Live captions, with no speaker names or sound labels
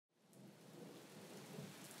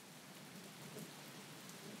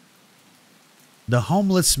The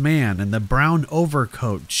homeless man in the brown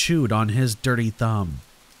overcoat chewed on his dirty thumb,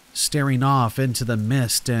 staring off into the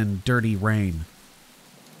mist and dirty rain.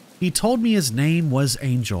 He told me his name was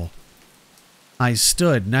Angel. I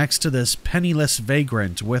stood next to this penniless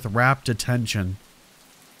vagrant with rapt attention.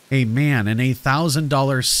 A man in a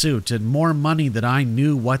 $1,000 suit and more money than I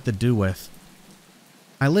knew what to do with.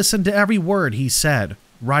 I listened to every word he said,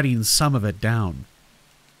 writing some of it down.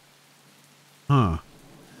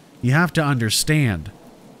 You have to understand,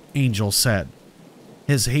 Angel said,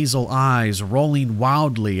 his hazel eyes rolling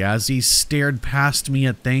wildly as he stared past me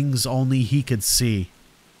at things only he could see.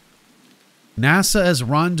 NASA is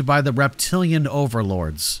run by the reptilian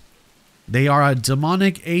overlords. They are a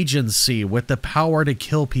demonic agency with the power to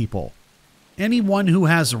kill people. Anyone who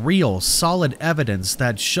has real, solid evidence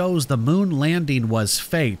that shows the moon landing was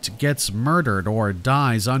faked gets murdered or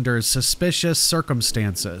dies under suspicious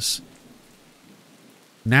circumstances.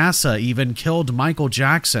 NASA even killed Michael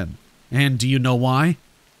Jackson, and do you know why?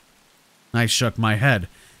 I shook my head,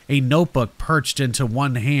 a notebook perched into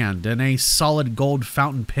one hand and a solid gold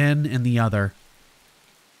fountain pen in the other.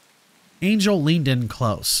 Angel leaned in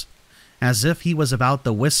close, as if he was about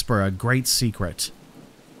to whisper a great secret.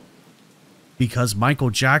 Because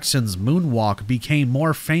Michael Jackson's moonwalk became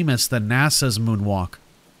more famous than NASA's moonwalk.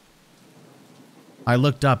 I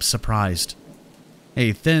looked up surprised.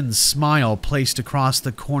 A thin smile placed across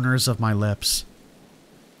the corners of my lips.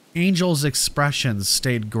 Angel's expression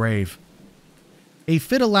stayed grave. A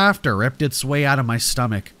fit of laughter ripped its way out of my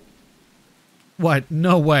stomach. "What?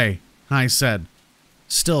 No way," I said,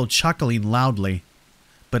 still chuckling loudly,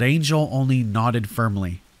 but Angel only nodded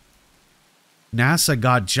firmly. NASA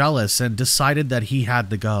got jealous and decided that he had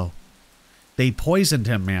to go. They poisoned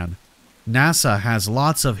him, man. NASA has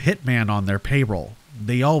lots of hitmen on their payroll.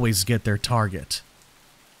 They always get their target.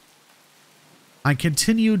 I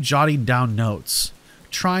continued jotting down notes,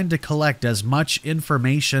 trying to collect as much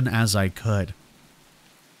information as I could.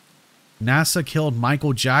 NASA killed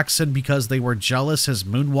Michael Jackson because they were jealous his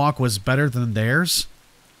moonwalk was better than theirs?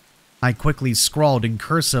 I quickly scrawled in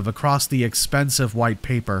cursive across the expensive white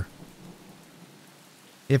paper.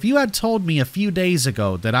 If you had told me a few days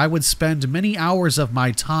ago that I would spend many hours of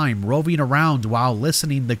my time roving around while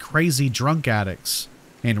listening to crazy drunk addicts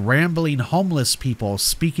and rambling homeless people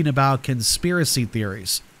speaking about conspiracy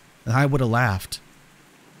theories, I would have laughed.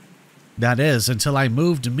 That is, until I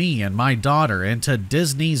moved me and my daughter into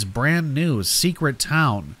Disney's brand new secret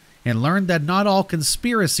town and learned that not all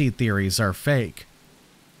conspiracy theories are fake.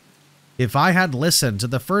 If I had listened to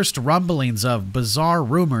the first rumblings of bizarre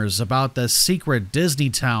rumors about the secret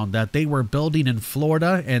Disney town that they were building in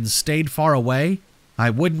Florida and stayed far away,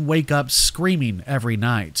 I wouldn't wake up screaming every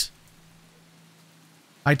night.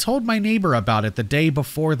 I told my neighbor about it the day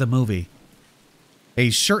before the movie.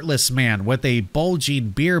 A shirtless man with a bulging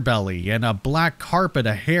beer belly and a black carpet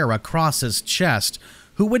of hair across his chest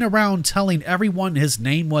who went around telling everyone his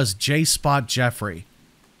name was J-Spot Jeffrey.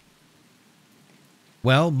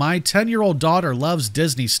 Well, my 10-year-old daughter loves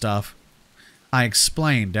Disney stuff, I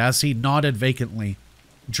explained as he nodded vacantly,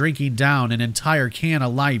 drinking down an entire can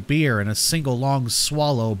of light beer in a single long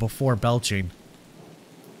swallow before belching.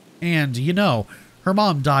 And, you know, her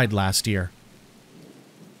mom died last year.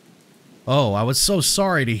 Oh, I was so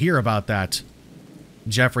sorry to hear about that,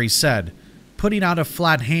 Jeffrey said, putting out a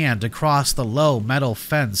flat hand across the low metal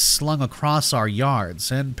fence slung across our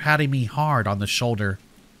yards and patting me hard on the shoulder.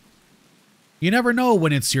 You never know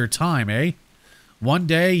when it's your time, eh? One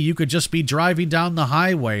day you could just be driving down the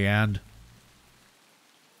highway and...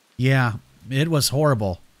 Yeah, it was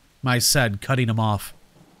horrible, I said, cutting him off.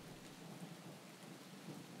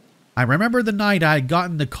 I remember the night I had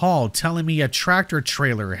gotten the call telling me a tractor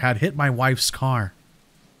trailer had hit my wife's car.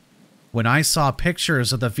 When I saw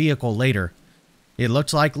pictures of the vehicle later, it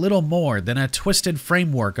looked like little more than a twisted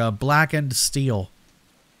framework of blackened steel.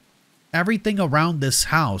 Everything around this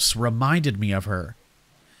house reminded me of her.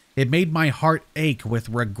 It made my heart ache with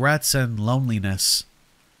regrets and loneliness.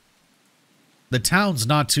 The town's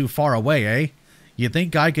not too far away, eh? You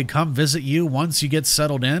think I could come visit you once you get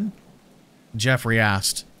settled in? Jeffrey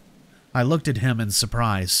asked. I looked at him in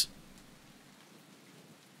surprise.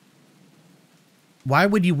 Why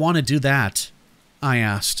would you want to do that? I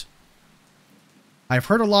asked. I've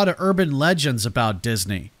heard a lot of urban legends about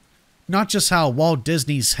Disney. Not just how Walt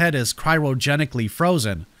Disney's head is cryogenically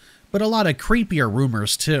frozen, but a lot of creepier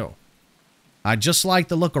rumors too. I'd just like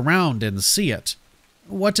to look around and see it.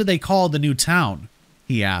 What do they call the new town?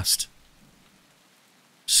 He asked.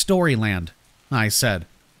 Storyland, I said.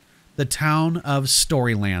 The town of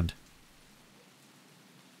Storyland.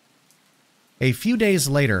 A few days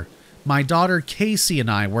later, My daughter Casey and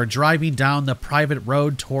I were driving down the private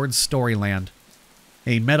road towards Storyland.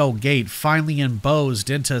 A metal gate finely embossed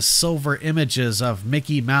into silver images of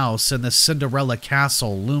Mickey Mouse and the Cinderella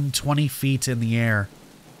Castle loomed 20 feet in the air.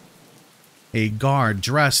 A guard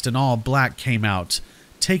dressed in all black came out,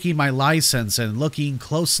 taking my license and looking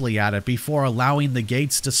closely at it before allowing the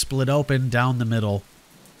gates to split open down the middle.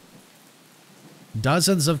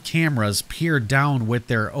 Dozens of cameras peered down with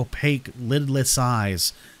their opaque, lidless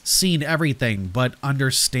eyes, seeing everything but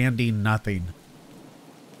understanding nothing.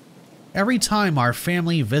 Every time our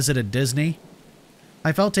family visited Disney,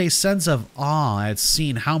 I felt a sense of awe at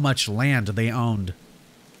seeing how much land they owned.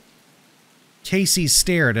 Casey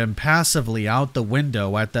stared impassively out the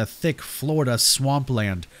window at the thick Florida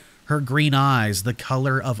swampland, her green eyes the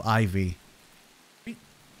color of ivy.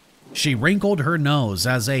 She wrinkled her nose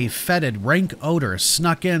as a fetid, rank odor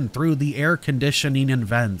snuck in through the air conditioning and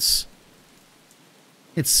vents.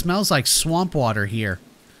 "It smells like swamp water here,"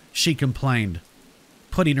 she complained,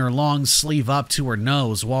 putting her long sleeve up to her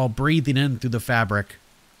nose while breathing in through the fabric.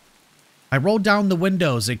 I rolled down the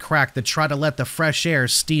windows a crack to try to let the fresh air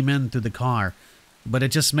steam in through the car, but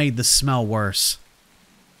it just made the smell worse.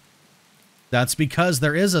 "That's because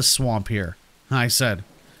there is a swamp here," I said.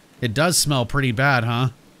 "It does smell pretty bad,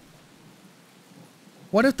 huh?"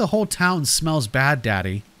 "What if the whole town smells bad,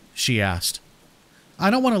 Daddy?" she asked. "I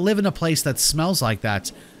don't want to live in a place that smells like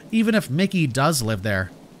that, even if Mickey does live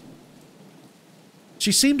there."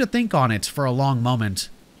 She seemed to think on it for a long moment.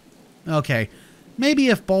 "Okay, maybe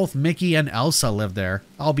if both Mickey and Elsa live there,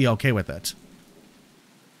 I'll be okay with it."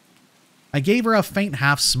 I gave her a faint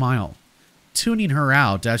half smile, tuning her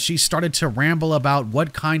out as she started to ramble about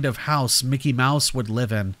what kind of house Mickey Mouse would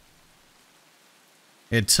live in.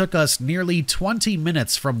 It took us nearly 20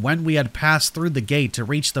 minutes from when we had passed through the gate to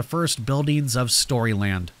reach the first buildings of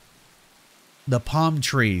Storyland. The palm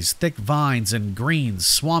trees, thick vines, and green,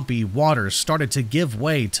 swampy water started to give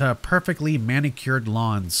way to perfectly manicured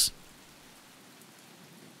lawns.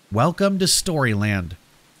 "Welcome to Storyland,"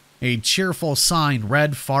 a cheerful sign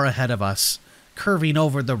read far ahead of us, curving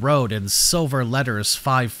over the road in silver letters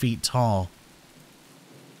 5 feet tall.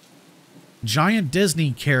 Giant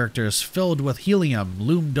Disney characters filled with helium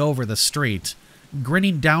loomed over the street,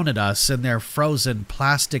 grinning down at us in their frozen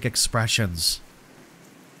plastic expressions.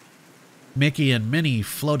 Mickey and Minnie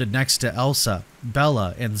floated next to Elsa,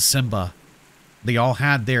 Bella, and Simba. They all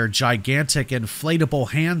had their gigantic inflatable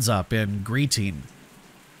hands up in greeting.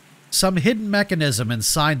 Some hidden mechanism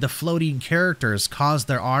inside the floating characters caused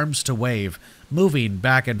their arms to wave, moving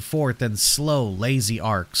back and forth in slow, lazy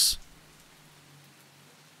arcs.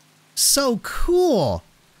 "So cool,"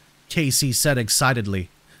 Casey said excitedly,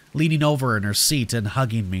 leaning over in her seat and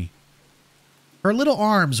hugging me. Her little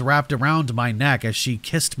arms wrapped around my neck as she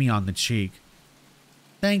kissed me on the cheek.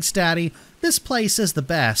 "Thanks, Daddy. This place is the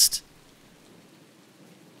best."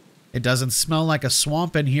 "It doesn't smell like a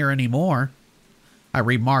swamp in here anymore," I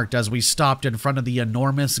remarked as we stopped in front of the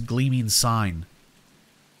enormous gleaming sign.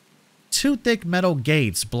 2 thick metal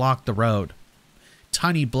gates blocked the road.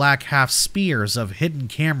 Tiny black half-spears of hidden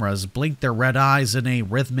cameras blinked their red eyes in a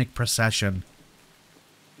rhythmic procession.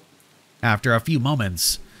 After a few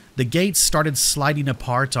moments, the gates started sliding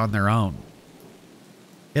apart on their own.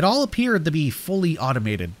 It all appeared to be fully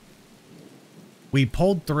automated. We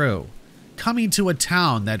pulled through, coming to a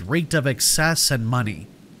town that reeked of excess and money.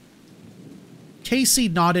 Casey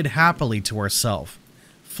nodded happily to herself,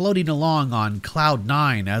 floating along on cloud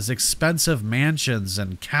 9 as expensive mansions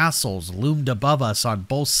and castles loomed above us on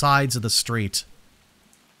both sides of the street.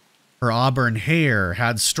 Her auburn hair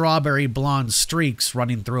had strawberry blonde streaks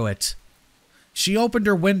running through it. She opened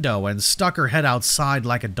her window and stuck her head outside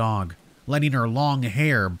like a dog, letting her long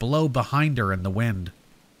hair blow behind her in the wind.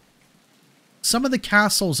 Some of the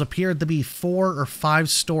castles appeared to be 4 or 5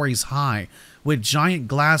 stories high, with giant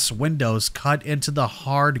glass windows cut into the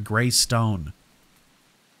hard gray stone.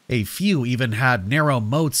 A few even had narrow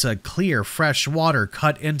moats of clear, fresh water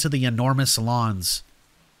cut into the enormous lawns.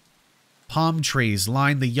 Palm trees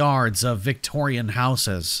lined the yards of Victorian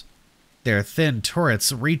houses, their thin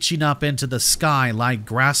turrets reaching up into the sky like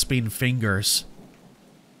grasping fingers.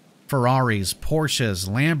 Ferraris, Porsches,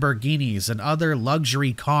 Lamborghinis, and other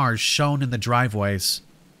luxury cars shone in the driveways,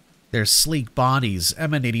 their sleek bodies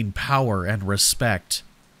emanating power and respect.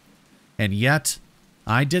 And yet,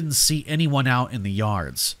 I didn't see anyone out in the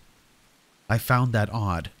yards. I found that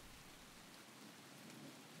odd.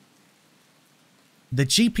 The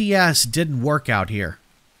GPS didn't work out here.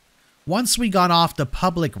 Once we got off the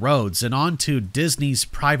public roads and onto Disney's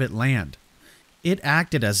private land, it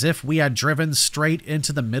acted as if we had driven straight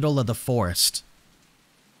into the middle of the forest.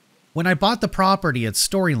 When I bought the property at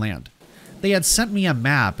Storyland, they had sent me a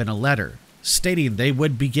map and a letter stating they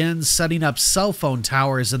would begin setting up cell phone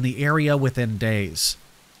towers in the area within days.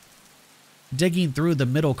 Digging through the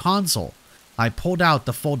middle console, I pulled out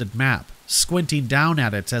the folded map, squinting down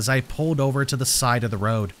at it as I pulled over to the side of the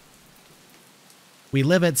road. "We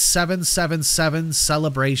live at 777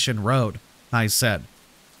 Celebration Road," I said,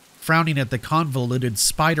 frowning at the convoluted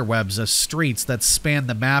spiderwebs of streets that span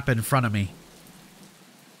the map in front of me.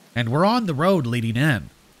 "And we're on the road leading in.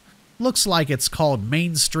 Looks like it's called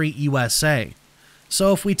Main Street, USA.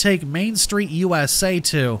 So if we take Main Street, USA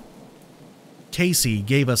to..." Casey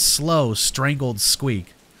gave a slow, strangled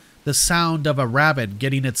squeak, the sound of a rabbit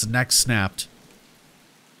getting its neck snapped.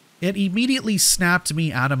 It immediately snapped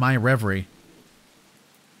me out of my reverie.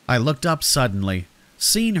 I looked up suddenly,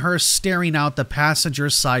 seeing her staring out the passenger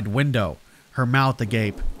side window, her mouth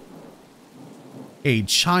agape. A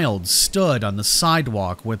child stood on the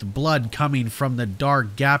sidewalk with blood coming from the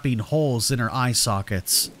dark gaping holes in her eye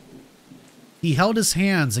sockets. He held his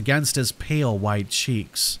hands against his pale white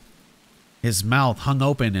cheeks. His mouth hung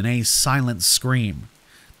open in a silent scream,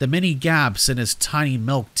 the many gaps in his tiny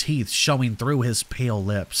milk teeth showing through his pale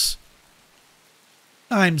lips.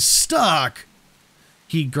 "I'm stuck!"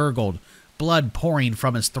 he gurgled, blood pouring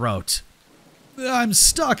from his throat. "I'm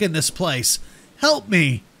stuck in this place! Help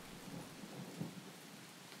me!"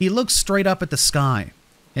 He looked straight up at the sky,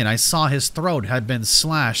 and I saw his throat had been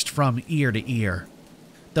slashed from ear to ear.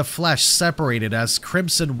 The flesh separated as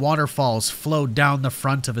crimson waterfalls flowed down the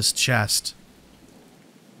front of his chest.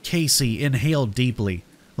 Casey inhaled deeply,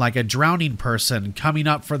 like a drowning person coming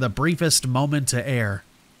up for the briefest moment to air.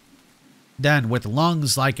 Then, with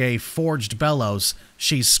lungs like a forged bellows,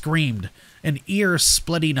 she screamed, an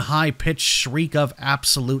ear-splitting high-pitched shriek of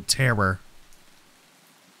absolute terror.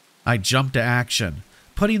 I jumped to action,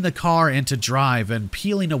 putting the car into drive and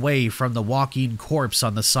peeling away from the walking corpse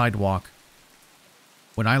on the sidewalk.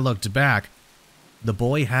 When I looked back, the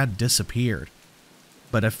boy had disappeared,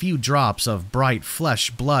 but a few drops of bright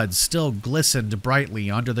flesh blood still glistened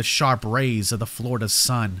brightly under the sharp rays of the Florida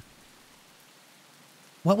sun.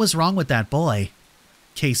 "What was wrong with that boy?"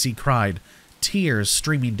 Casey cried, tears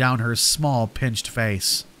streaming down her small, pinched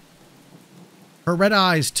face. Her red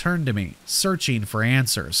eyes turned to me, searching for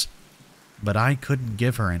answers, but I couldn't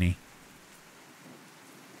give her any.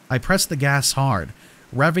 I pressed the gas hard,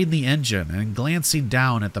 revving the engine and glancing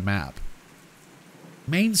down at the map.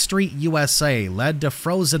 Main Street, USA led to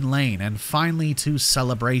Frozen Lane and finally to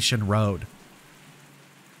Celebration Road.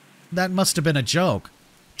 That must have been a joke,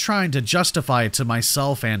 trying to justify it to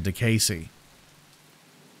myself and to Casey.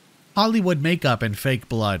 Hollywood makeup and fake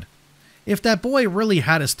blood. If that boy really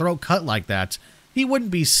had his throat cut like that, he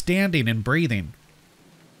wouldn't be standing and breathing.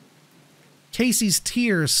 Casey's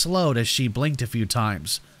tears slowed as she blinked a few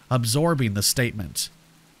times, absorbing the statement.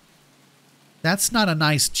 "That's not a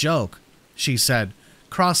nice joke," she said,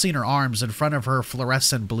 crossing her arms in front of her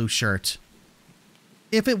fluorescent blue shirt.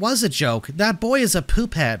 "If it was a joke, that boy is a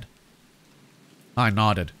poophead." I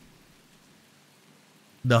nodded.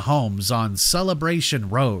 The homes on Celebration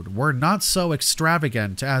Road were not so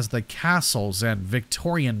extravagant as the castles and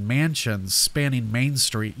Victorian mansions spanning Main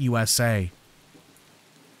Street, USA.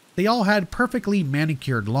 They all had perfectly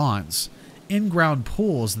manicured lawns, in-ground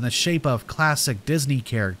pools in the shape of classic Disney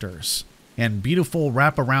characters, and beautiful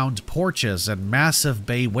wraparound porches and massive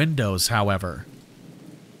bay windows, however.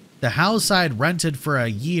 The house I had rented for a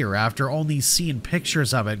year after only seeing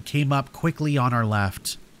pictures of it came up quickly on our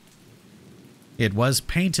left. It was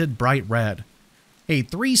painted bright red, a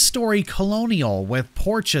 3-story colonial with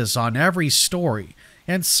porches on every story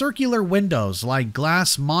and circular windows like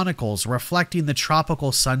glass monocles reflecting the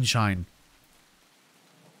tropical sunshine.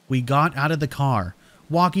 We got out of the car,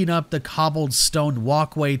 walking up the cobbled stone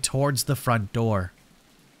walkway towards the front door.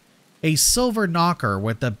 A silver knocker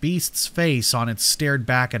with the beast's face on it stared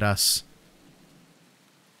back at us.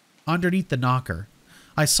 Underneath the knocker,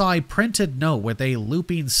 I saw a printed note with a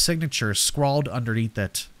looping signature scrawled underneath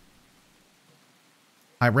it.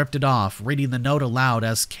 I ripped it off, reading the note aloud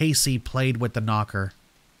as Casey played with the knocker.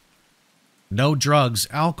 "No drugs,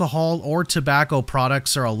 alcohol, or tobacco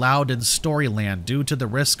products are allowed in Storyland due to the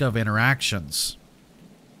risk of interactions.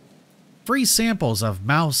 Free samples of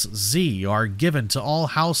Mouse Z are given to all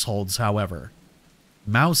households, however.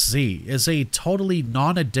 Mouse Z is a totally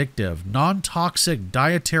non-addictive, non-toxic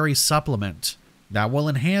dietary supplement that will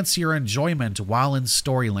enhance your enjoyment while in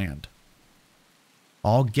Storyland.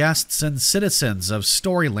 All guests and citizens of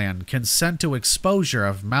Storyland consent to exposure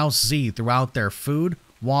of Mouse Z throughout their food,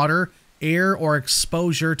 water, air, or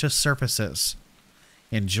exposure to surfaces.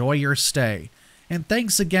 Enjoy your stay, and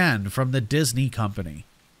thanks again from the Disney Company."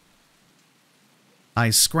 I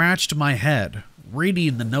scratched my head,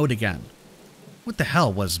 reading the note again. What the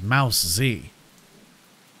hell was Mouse Z?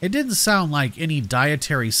 It didn't sound like any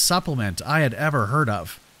dietary supplement I had ever heard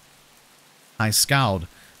of. I scowled,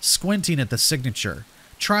 squinting at the signature,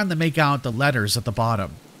 trying to make out the letters at the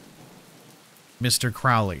bottom. Mr.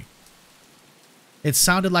 Crowley. It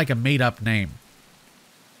sounded like a made-up name.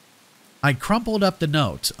 I crumpled up the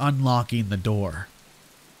note, unlocking the door.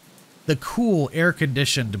 The cool,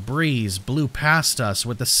 air-conditioned breeze blew past us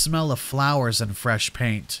with the smell of flowers and fresh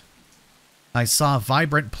paint. I saw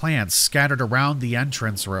vibrant plants scattered around the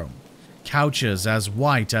entrance room. Couches as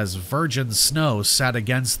white as virgin snow sat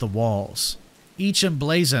against the walls, each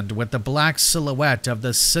emblazoned with the black silhouette of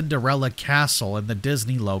the Cinderella castle and the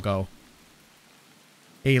Disney logo.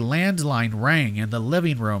 A landline rang in the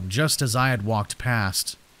living room just as I had walked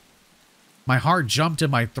past. My heart jumped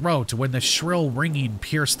in my throat when the shrill ringing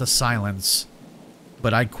pierced the silence,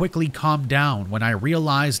 but I quickly calmed down when I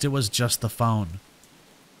realized it was just the phone.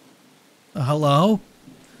 "Hello?"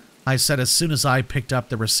 I said as soon as I picked up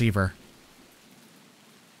the receiver.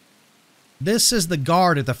 "This is the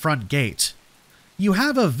guard at the front gate. You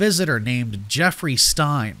have a visitor named Jeffrey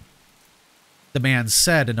Stein," the man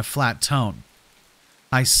said in a flat tone.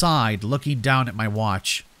 I sighed, looking down at my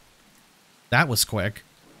watch. That was quick.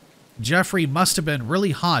 Jeffrey must have been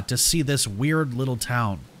really hot to see this weird little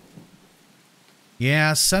town.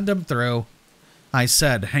 "Yeah, send him through," I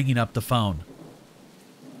said, hanging up the phone.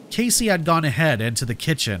 Casey had gone ahead into the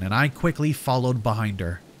kitchen, and I quickly followed behind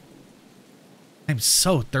her. "I'm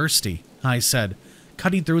so thirsty," I said,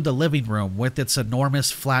 cutting through the living room with its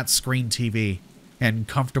enormous flat-screen TV and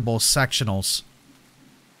comfortable sectionals.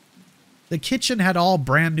 The kitchen had all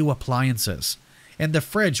brand new appliances, and the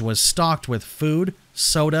fridge was stocked with food,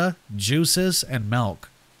 soda, juices, and milk.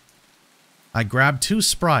 I grabbed 2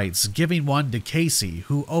 Sprites, giving one to Casey,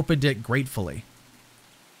 who opened it gratefully.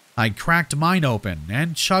 I cracked mine open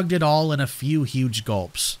and chugged it all in a few huge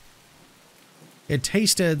gulps. It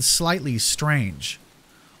tasted slightly strange,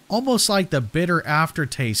 almost like the bitter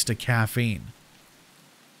aftertaste of caffeine.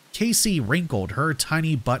 Casey wrinkled her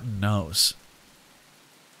tiny button nose.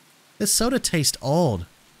 "This soda tastes old,"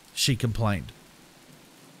 she complained.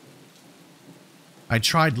 I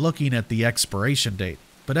tried looking at the expiration date,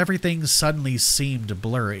 but everything suddenly seemed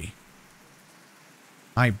blurry.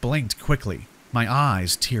 I blinked quickly, my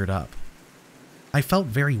eyes teared up. I felt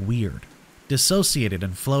very weird, dissociated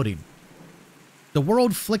and floating. The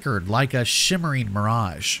world flickered like a shimmering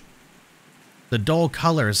mirage. The dull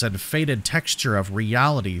colors and faded texture of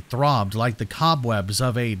reality throbbed like the cobwebs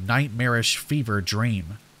of a nightmarish fever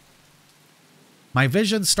dream. My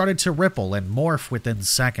vision started to ripple and morph within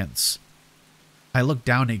seconds. I looked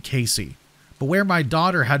down at Casey, but where my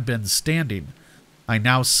daughter had been standing, I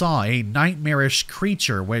now saw a nightmarish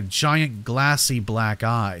creature with giant glassy black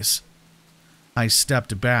eyes. I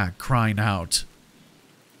stepped back, crying out.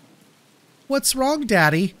 "What's wrong,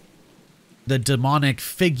 Daddy?" The demonic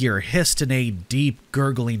figure hissed in a deep,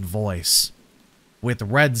 gurgling voice. With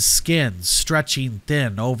red skin stretching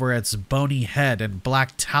thin over its bony head and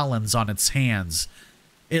black talons on its hands,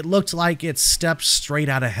 it looked like it stepped straight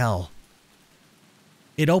out of hell.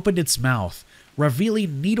 It opened its mouth,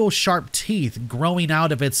 revealing needle-sharp teeth growing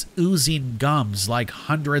out of its oozing gums like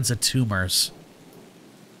hundreds of tumors.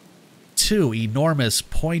 2 enormous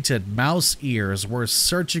pointed mouse ears were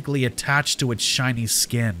surgically attached to its shiny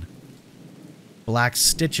skin. Black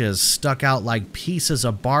stitches stuck out like pieces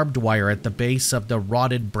of barbed wire at the base of the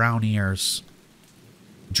rotted brown ears.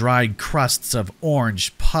 Dried crusts of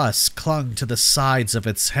orange pus clung to the sides of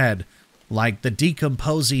its head, like the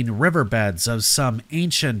decomposing riverbeds of some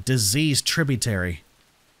ancient diseased tributary.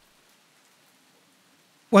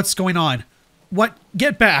 "What's going on? What?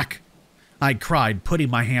 Get back!" I cried, putting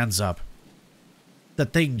my hands up. The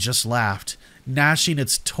thing just laughed, gnashing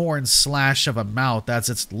its torn slash of a mouth as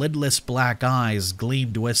its lidless black eyes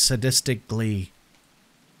gleamed with sadistic glee.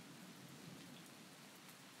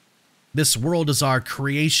 "This world is our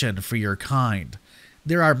creation for your kind.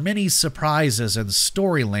 There are many surprises in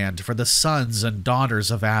Storyland for the sons and daughters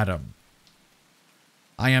of Adam.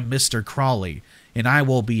 I am Mr. Crowley, and I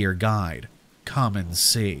will be your guide. Come and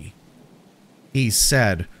see," he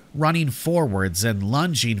said, running forwards and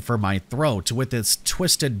lunging for my throat with its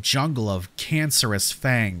twisted jungle of cancerous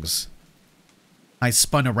fangs. I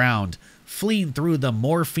spun around, fleeing through the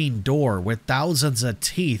morphine door with thousands of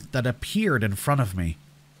teeth that appeared in front of me.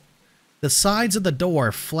 The sides of the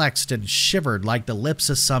door flexed and shivered like the lips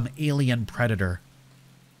of some alien predator.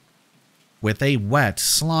 With a wet,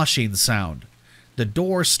 sloshing sound, the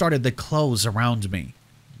door started to close around me,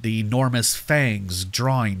 the enormous fangs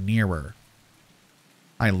drawing nearer.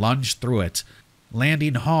 I lunged through it,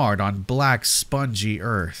 landing hard on black, spongy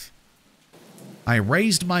earth. I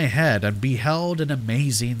raised my head and beheld an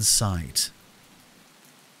amazing sight.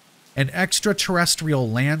 An extraterrestrial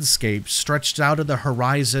landscape stretched out of the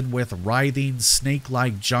horizon with writhing,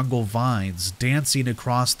 snake-like jungle vines dancing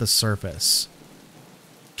across the surface.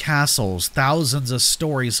 Castles thousands of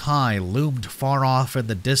stories high loomed far off in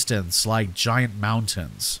the distance like giant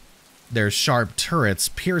mountains, their sharp turrets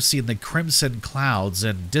piercing the crimson clouds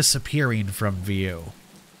and disappearing from view.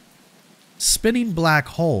 Spinning black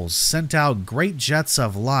holes sent out great jets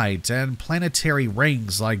of light, and planetary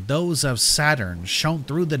rings like those of Saturn shone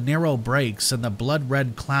through the narrow breaks in the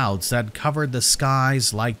blood-red clouds that covered the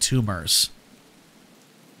skies like tumors.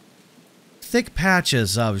 Thick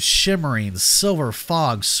patches of shimmering silver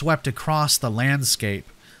fog swept across the landscape,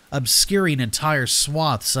 obscuring entire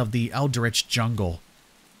swaths of the eldritch jungle.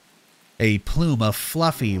 A plume of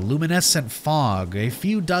fluffy, luminescent fog a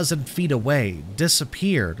few dozen feet away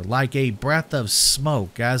disappeared like a breath of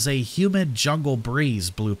smoke as a humid jungle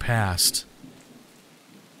breeze blew past.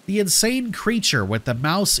 The insane creature with the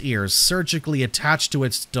mouse ears surgically attached to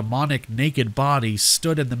its demonic naked body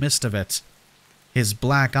stood in the midst of it, his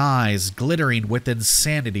black eyes glittering with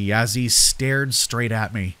insanity as he stared straight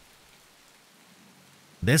at me.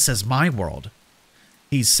 "This is my world,"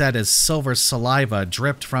 he said as silver saliva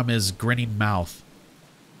dripped from his grinning mouth.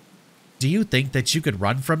 "Do you think that you could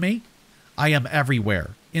run from me? I am everywhere,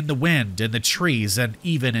 in the wind, in the trees, and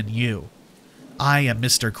even in you. I am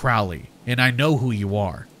Mr. Crowley, and I know who you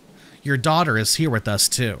are. Your daughter is here with us,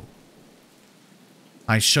 too."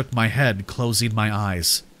 I shook my head, closing my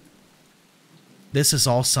eyes. "This is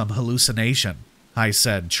all some hallucination," I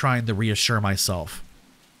said, trying to reassure myself.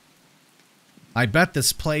 "I bet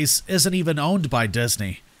this place isn't even owned by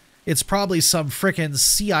Disney. It's probably some frickin'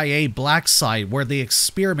 CIA black site where they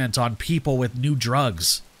experiment on people with new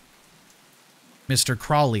drugs." Mr.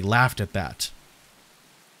 Crowley laughed at that.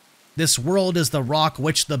 "This world is the rock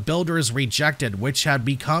which the builders rejected, which had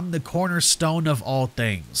become the cornerstone of all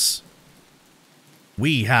things.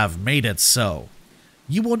 We have made it so.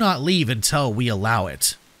 You will not leave until we allow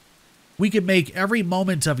it. We could make every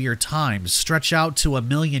moment of your time stretch out to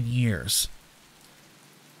 1,000,000 years.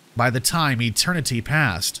 By the time eternity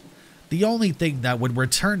passed, the only thing that would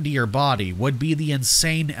return to your body would be the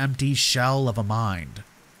insane empty shell of a mind."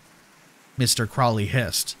 Mr. Crowley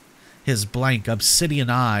hissed, his blank obsidian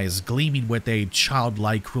eyes gleaming with a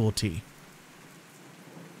childlike cruelty.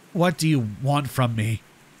 "What do you want from me?"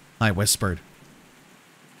 I whispered.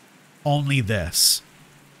 "Only this."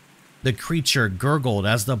 The creature gurgled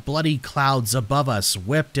as the bloody clouds above us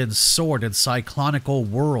whipped and soared in cyclonical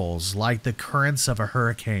whirls like the currents of a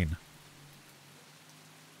hurricane.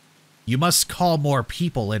 "You must call more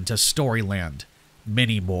people into Storyland,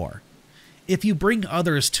 many more. If you bring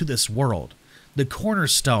others to this world, the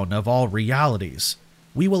cornerstone of all realities,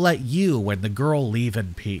 we will let you and the girl leave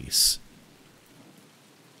in peace."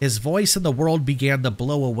 His voice in the world began to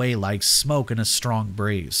blow away like smoke in a strong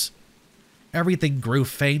breeze. Everything grew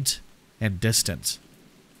faint and distant.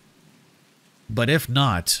 "But if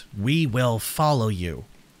not, we will follow you,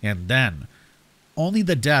 and then only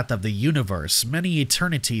the death of the universe many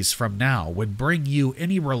eternities from now would bring you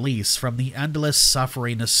any release from the endless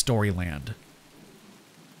suffering of Storyland."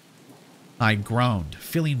 I groaned,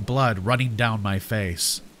 feeling blood running down my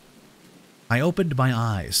face. I opened my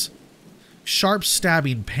eyes. Sharp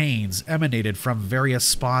stabbing pains emanated from various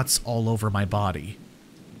spots all over my body.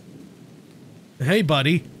 "Hey,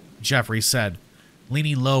 buddy," Jeffrey said,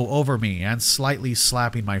 leaning low over me and slightly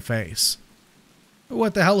slapping my face.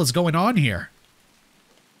 "What the hell is going on here?"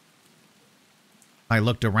 I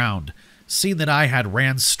looked around, seeing that I had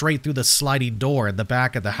ran straight through the sliding door in the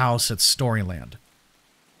back of the house at Storyland.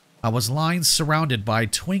 I was lying surrounded by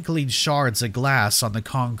twinkling shards of glass on the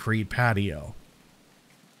concrete patio.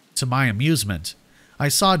 To my amusement, I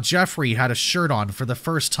saw Jeffrey had a shirt on for the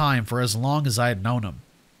first time for as long as I had known him.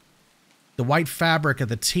 The white fabric of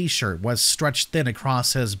the t-shirt was stretched thin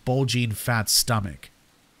across his bulging fat stomach.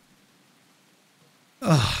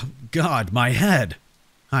 "Oh, God, my head,"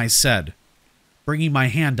 I said, bringing my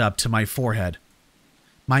hand up to my forehead.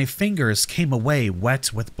 My fingers came away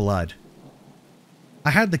wet with blood.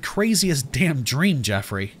 "I had the craziest damn dream,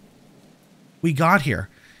 Jeffrey. We got here,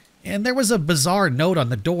 and there was a bizarre note on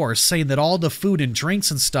the door saying that all the food and drinks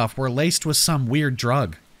and stuff were laced with some weird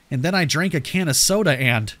drug, and then I drank a can of soda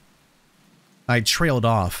and—" I trailed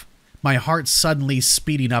off, my heart suddenly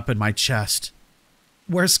speeding up in my chest.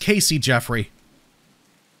 "Where's Casey, Jeffrey?"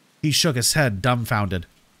 He shook his head, dumbfounded.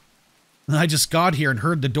 "I just got here and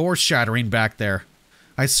heard the door shattering back there.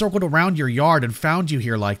 I circled around your yard and found you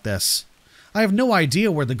here like this. I have no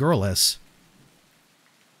idea where the girl is."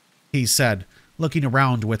 he said, looking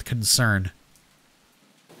around with concern.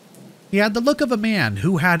 He had the look of a man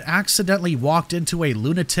who had accidentally walked into a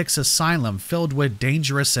lunatic's asylum filled with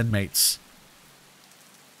dangerous inmates.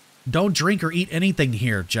 "Don't drink or eat anything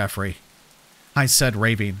here, Jeffrey," I said,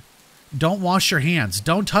 raving. "Don't wash your hands.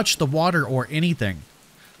 Don't touch the water or anything.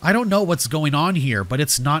 I don't know what's going on here, but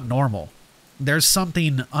it's not normal. There's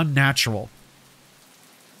something unnatural."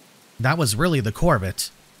 That was really the core of it.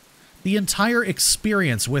 The entire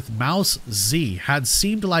experience with Mouse Z had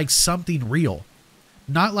seemed like something real,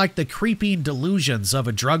 not like the creeping delusions of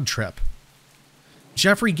a drug trip.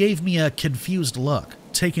 Jeffrey gave me a confused look,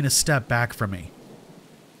 taking a step back from me.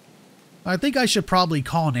 "I think I should probably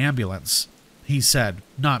call an ambulance," he said,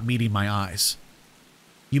 not meeting my eyes.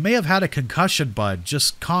 "You may have had a concussion, bud.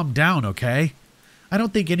 Just calm down, okay? I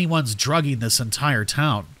don't think anyone's drugging this entire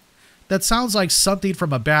town. That sounds like something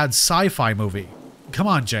from a bad sci-fi movie. Come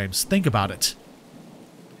on, James, think about it."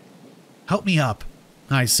 "Help me up,"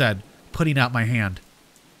 I said, putting out my hand.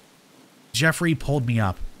 Jeffrey pulled me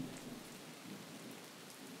up.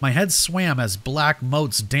 My head swam as black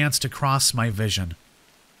motes danced across my vision.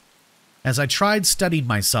 As I tried steadying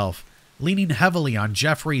myself, leaning heavily on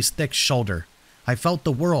Jeffrey's thick shoulder, I felt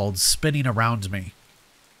the world spinning around me.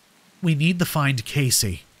 "We need to find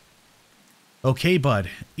Casey." "Okay, bud,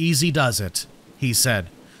 easy does it," he said,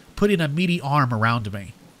 putting a meaty arm around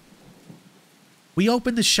me. We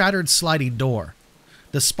opened the shattered sliding door.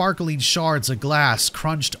 The sparkling shards of glass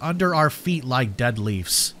crunched under our feet like dead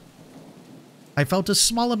leaves. I felt a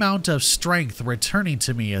small amount of strength returning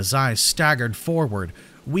to me as I staggered forward,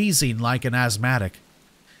 wheezing like an asthmatic.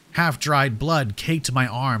 Half-dried blood caked my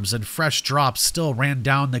arms and fresh drops still ran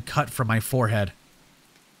down the cut from my forehead.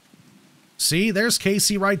 "See, there's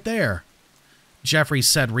Casey right there," Jeffrey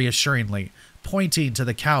said reassuringly, pointing to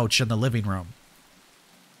the couch in the living room.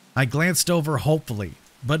 I glanced over hopefully,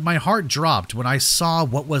 but my heart dropped when I saw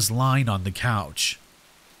what was lying on the couch.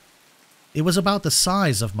 It was about the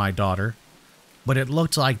size of my daughter, but it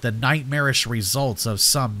looked like the nightmarish results of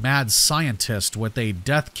some mad scientist with a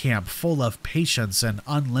death camp full of patients and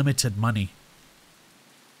unlimited money.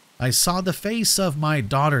 I saw the face of my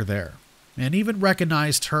daughter there, and even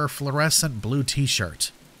recognized her fluorescent blue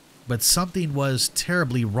t-shirt, but something was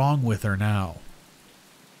terribly wrong with her now.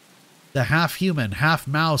 The half-human,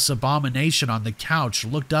 half-mouse abomination on the couch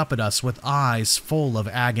looked up at us with eyes full of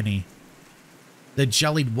agony. The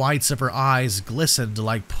jellied whites of her eyes glistened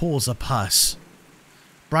like pools of pus.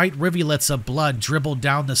 Bright rivulets of blood dribbled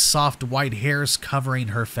down the soft white hairs covering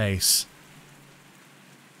her face.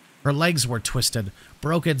 Her legs were twisted,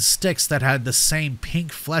 broken sticks that had the same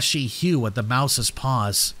pink fleshy hue as the mouse's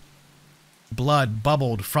paws. Blood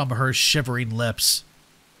bubbled from her shivering lips.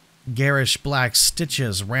 Garish black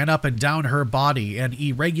stitches ran up and down her body in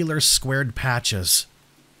irregular squared patches.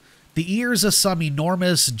 The ears of some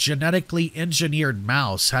enormous, genetically engineered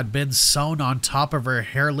mouse had been sewn on top of her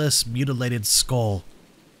hairless, mutilated skull.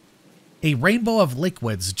 A rainbow of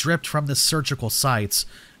liquids dripped from the surgical sites,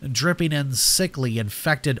 dripping in sickly,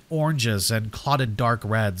 infected oranges and clotted dark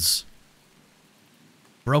reds.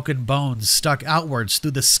 Broken bones stuck outwards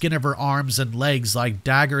through the skin of her arms and legs like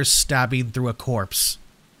daggers stabbing through a corpse.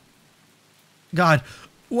 "God,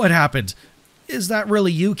 what happened? Is that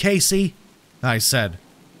really you, Casey?" I said,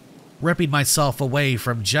 ripping myself away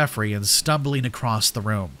from Jeffrey and stumbling across the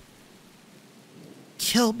room.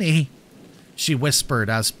 "Kill me," she whispered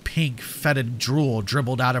as pink, fetid drool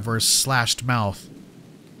dribbled out of her slashed mouth.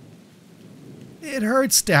 "It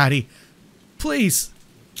hurts, Daddy. Please,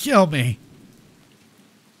 kill me."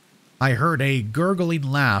 I heard a gurgling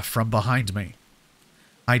laugh from behind me.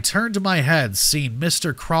 I turned my head, seeing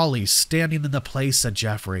Mr. Crawley standing in the place of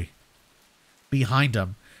Jeffrey. Behind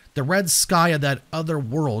him, the red sky of that other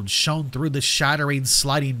world shone through the shattering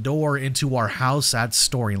sliding door into our house at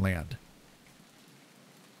Storyland.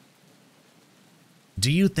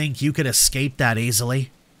 "Do you think you could escape that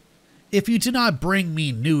easily? If you do not bring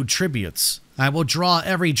me new tributes, I will draw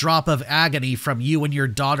every drop of agony from you and your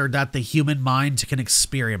daughter that the human mind can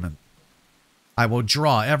experiment. I will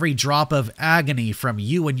draw every drop of agony from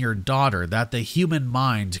you and your daughter that the human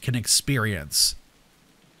mind can experience.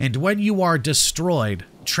 And when you are destroyed,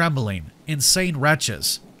 trembling, insane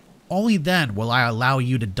wretches, only then will I allow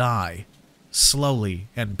you to die, slowly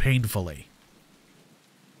and painfully.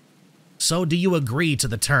 So do you agree to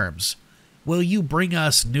the terms? Will you bring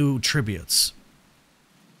us new tributes?"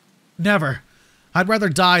 "Never. I'd rather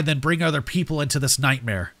die than bring other people into this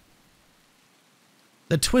nightmare."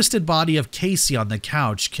 The twisted body of Casey on the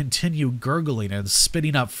couch continued gurgling and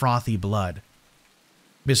spitting up frothy blood.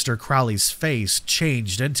 Mr. Crowley's face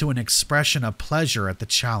changed into an expression of pleasure at the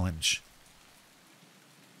challenge.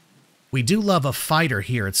 "We do love a fighter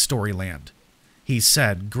here at Storyland," he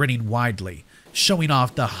said, grinning widely, showing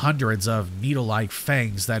off the hundreds of needle-like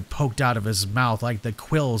fangs that poked out of his mouth like the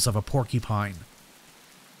quills of a porcupine.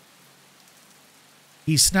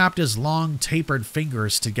 He snapped his long, tapered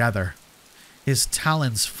fingers together. His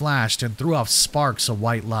talons flashed and threw off sparks of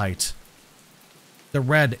white light. The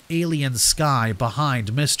red alien sky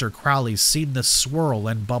behind Mr. Crowley seemed to swirl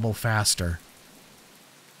and bubble faster.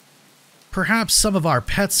 "Perhaps some of our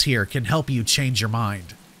pets here can help you change your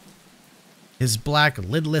mind." His black,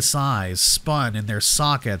 lidless eyes spun in their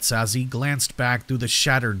sockets as he glanced back through the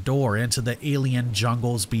shattered door into the alien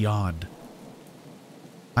jungles beyond.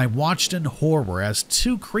 I watched in horror as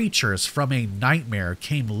two creatures from a nightmare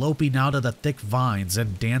came loping out of the thick vines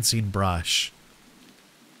and dancing brush.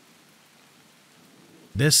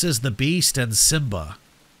 "This is the Beast and Simba,"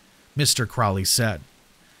 Mr. Crowley said,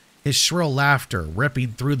 his shrill laughter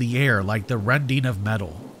ripping through the air like the rending of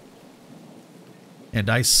metal. And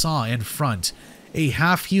I saw in front a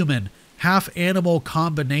half-human, half-animal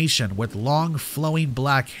combination with long flowing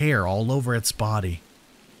black hair all over its body.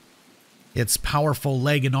 Its powerful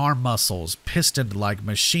leg and arm muscles pistoned like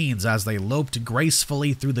machines as they loped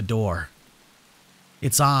gracefully through the door.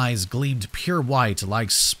 Its eyes gleamed pure white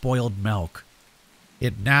like spoiled milk.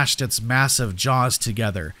 It gnashed its massive jaws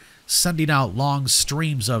together, sending out long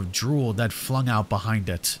streams of drool that flung out behind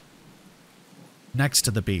it. Next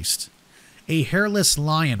to the beast, a hairless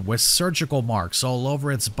lion with surgical marks all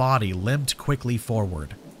over its body limped quickly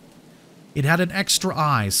forward. It had an extra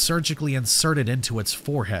eye surgically inserted into its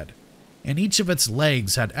forehead, and each of its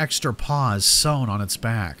legs had extra paws sewn on its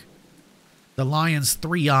back. The lion's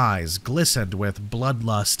 3 eyes glistened with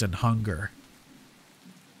bloodlust and hunger.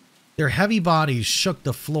 Their heavy bodies shook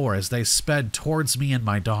the floor as they sped towards me and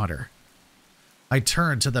my daughter. I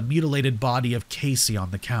turned to the mutilated body of Casey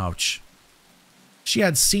on the couch. She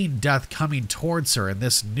had seen death coming towards her in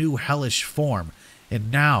this new hellish form,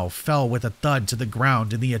 and now fell with a thud to the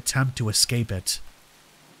ground in the attempt to escape it.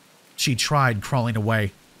 She tried crawling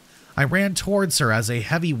away. I ran towards her as a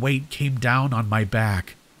heavy weight came down on my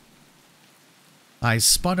back. I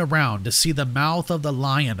spun around to see the mouth of the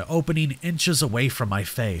lion opening inches away from my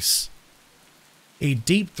face. A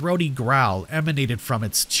deep throaty growl emanated from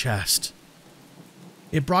its chest.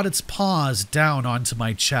 It brought its paws down onto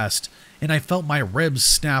my chest, and I felt my ribs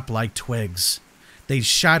snap like twigs. They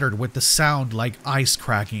shattered with the sound like ice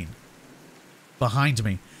cracking. Behind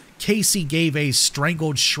me, Casey gave a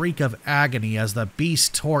strangled shriek of agony as the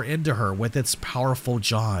beast tore into her with its powerful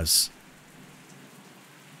jaws.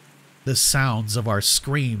 The sounds of our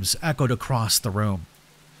screams echoed across the room.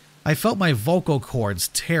 I felt my vocal cords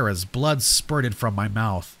tear as blood spurted from my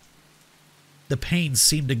mouth. The pain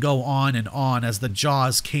seemed to go on and on as the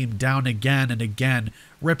jaws came down again and again,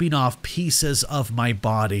 ripping off pieces of my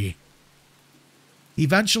body.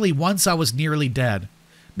 Eventually, once I was nearly dead,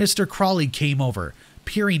 Mr. Crowley came over,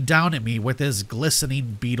 peering down at me with his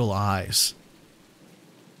glistening beetle eyes.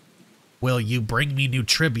 "Will you bring me new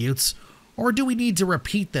tributes, or do we need to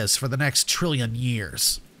repeat this for the next 1,000,000,000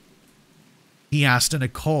 years?" he asked in a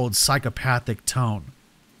cold, psychopathic tone.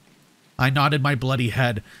 I nodded my bloody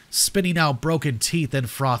head, spitting out broken teeth and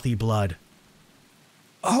frothy blood.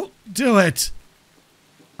 "Oh, do it!"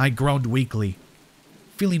 I groaned weakly,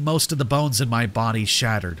 feeling most of the bones in my body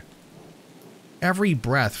shattered. Every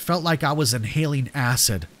breath felt like I was inhaling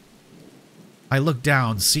acid. I looked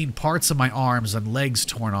down, seeing parts of my arms and legs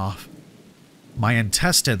torn off. My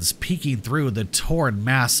intestines peeking through the torn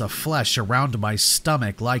mass of flesh around my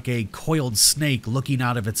stomach like a coiled snake looking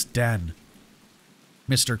out of its den.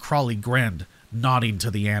 Mr. Crowley grinned, nodding to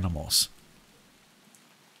the animals.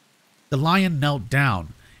 The lion knelt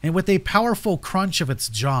down, and with a powerful crunch of its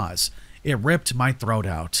jaws, it ripped my throat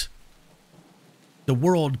out. The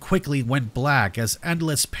world quickly went black as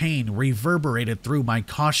endless pain reverberated through my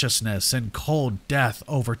consciousness and cold death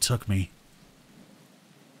overtook me.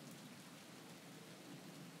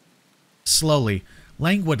 Slowly,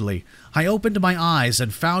 languidly, I opened my eyes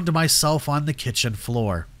and found myself on the kitchen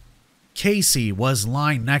floor. Casey was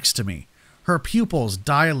lying next to me, her pupils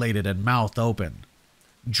dilated and mouth open.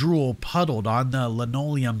 Drool puddled on the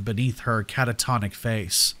linoleum beneath her catatonic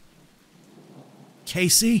face.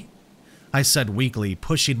 "Casey?" I said weakly,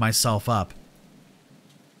 pushing myself up.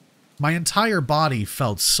 My entire body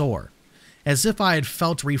felt sore, as if I had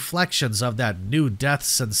felt reflections of that new death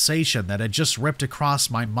sensation that had just ripped across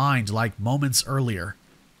my mind like moments earlier.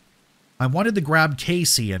 I wanted to grab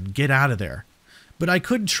Casey and get out of there, but I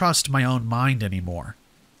couldn't trust my own mind anymore.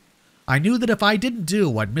 I knew that if I didn't do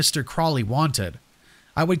what Mr. Crowley wanted,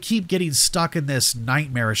 I would keep getting stuck in this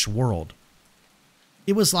nightmarish world.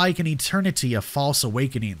 It was like an eternity of false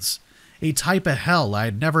awakenings, a type of hell I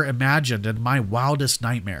had never imagined in my wildest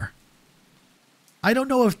nightmare. I don't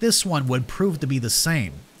know if this one would prove to be the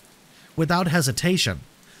same. Without hesitation,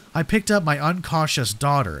 I picked up my uncautious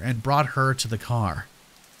daughter and brought her to the car.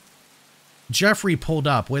 Jeffrey pulled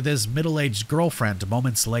up with his middle-aged girlfriend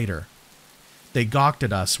moments later. They gawked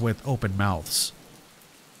at us with open mouths.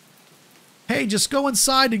 "Hey, just go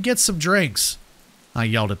inside and get some drinks," I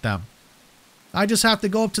yelled at them. "I just have to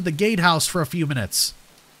go up to the gatehouse for a few minutes.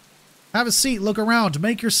 Have a seat, look around,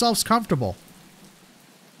 make yourselves comfortable."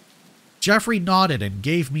 Jeffrey nodded and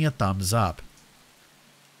gave me a thumbs up.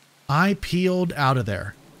 I peeled out of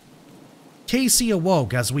there. Casey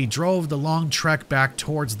awoke as we drove the long trek back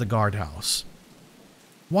towards the guardhouse.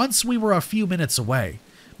 Once we were a few minutes away,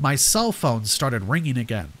 my cell phone started ringing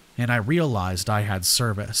again, and I realized I had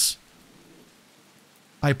service.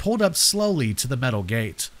 I pulled up slowly to the metal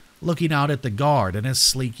gate, looking out at the guard in his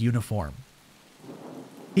sleek uniform.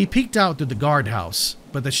 He peeked out through the guardhouse,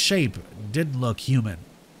 but the shape didn't look human.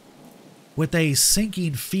 With a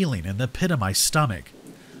sinking feeling in the pit of my stomach,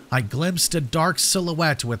 I glimpsed a dark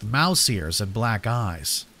silhouette with mouse ears and black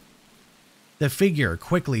eyes. The figure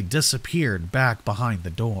quickly disappeared back behind the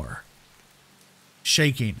door.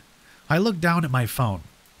 Shaking, I looked down at my phone.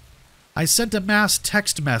 I sent a mass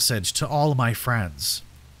text message to all my friends.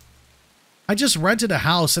 "I just rented a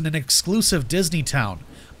house in an exclusive Disney town.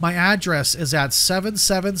 My address is at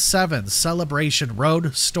 777 Celebration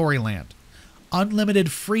Road, Storyland.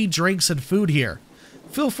 Unlimited free drinks and food here.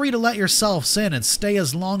 Feel free to let yourselves in and stay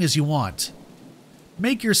as long as you want.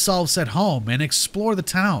 Make yourselves at home and explore the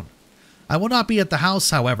town. I will not be at the house,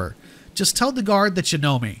 however. Just tell the guard that you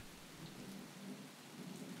know me."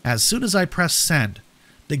 As soon as I pressed send,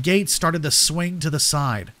 the gate started to swing to the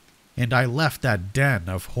side, and I left that den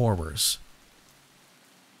of horrors.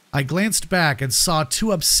 I glanced back and saw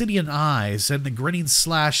two obsidian eyes and the grinning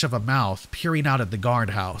slash of a mouth peering out at the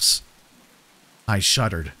guardhouse. I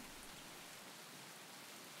shuddered.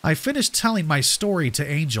 I finished telling my story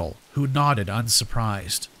to Angel, who nodded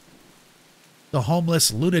unsurprised. The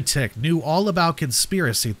homeless lunatic knew all about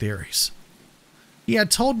conspiracy theories. He had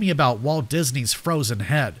told me about Walt Disney's frozen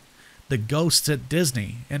head, the ghosts at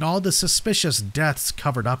Disney, and all the suspicious deaths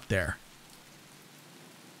covered up there.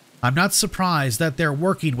 "I'm not surprised that they're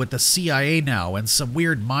working with the CIA now and some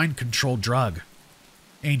weird mind-control drug,"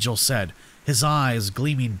 Angel said, his eyes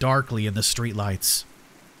gleaming darkly in the streetlights.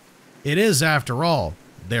 "It is, after all,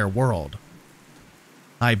 their world."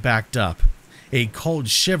 I backed up, a cold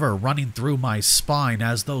shiver running through my spine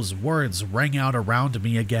as those words rang out around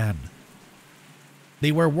me again.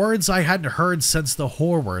 They were words I hadn't heard since the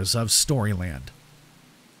horrors of Storyland.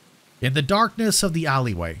 In the darkness of the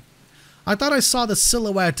alleyway, I thought I saw the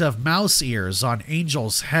silhouette of mouse ears on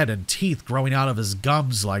Angel's head and teeth growing out of his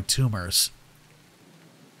gums like tumors.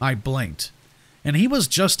 I blinked, and he was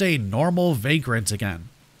just a normal vagrant again.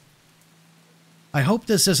 "I hope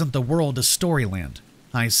this isn't the world of Storyland,"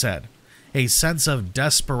 I said, a sense of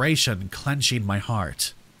desperation clenching my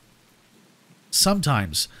heart.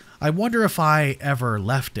 Sometimes I wonder if I ever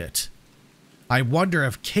left it. I wonder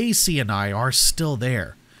if Casey and I are still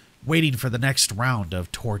there, waiting for the next round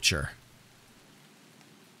of torture.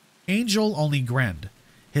 Angel only grinned,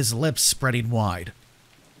 his lips spreading wide.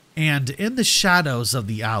 And in the shadows of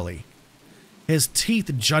the alley, his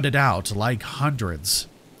teeth jutted out like hundreds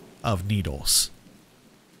of needles.